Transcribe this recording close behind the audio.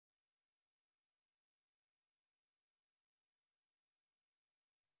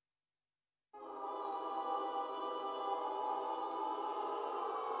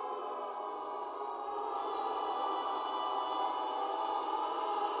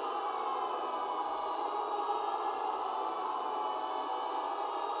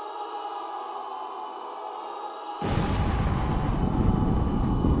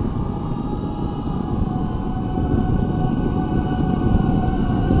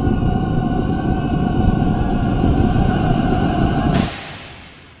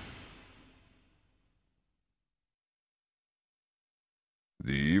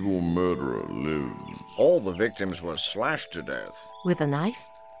the victims were slashed to death. With a knife?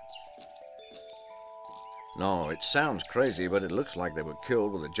 No, it sounds crazy, but it looks like they were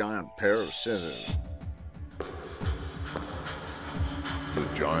killed with a giant pair of scissors. The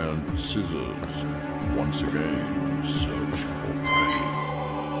giant scissors once again search for prey.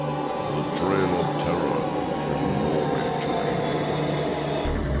 The trail of terror from Norway to England.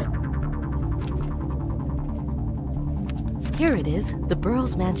 Here it is, the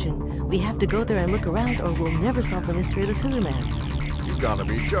Burroughs mansion. We have to go there and look around or we'll never solve the mystery of the Scissor Man. You gotta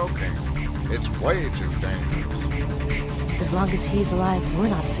be joking. It's way too dangerous. As long as he's alive, we're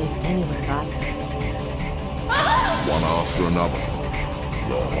not safe anywhere, Rots. One after another,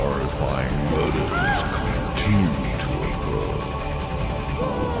 the horrifying murders continue to occur.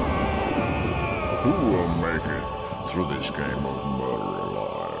 Who will make it through this game of murder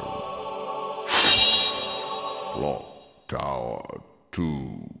alive? Clock Tower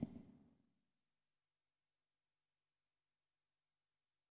 2.